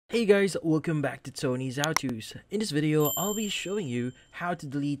Hey guys, welcome back to Tony's How-Tos. In this video, I'll be showing you how to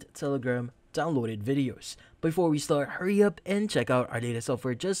delete Telegram downloaded videos. Before we start, hurry up and check out our latest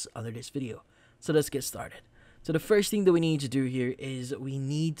software just under this video. So let's get started. So the first thing that we need to do here is we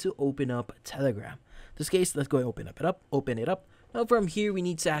need to open up Telegram. In this case, let's go and open it up. Now from here, we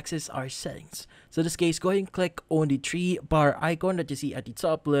need to access our settings. So in this case, go ahead and click on the three bar icon that you see at the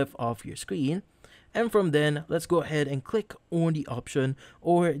top left of your screen. And from then, let's go ahead and click on the option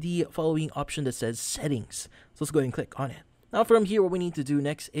or the following option that says settings. So let's go ahead and click on it. Now from here, what we need to do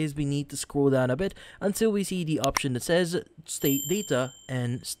next is we need to scroll down a bit until we see the option that says state data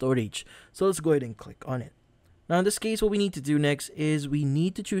and storage. So let's go ahead and click on it. Now in this case, what we need to do next is we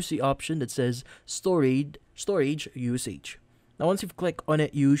need to choose the option that says storage usage. Now once you've clicked on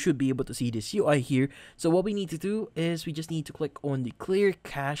it, you should be able to see this UI here. So what we need to do is we just need to click on the clear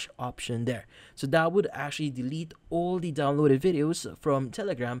cache option there. So that would actually delete all the downloaded videos from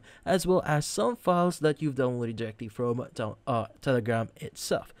Telegram, as well as some files that you've downloaded directly from Telegram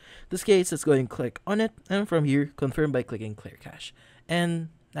itself. In this case, let's go ahead and click on it, and from here, confirm by clicking clear cache. And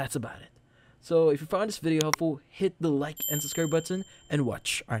that's about it. So if you found this video helpful, hit the like and subscribe button and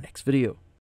watch our next video.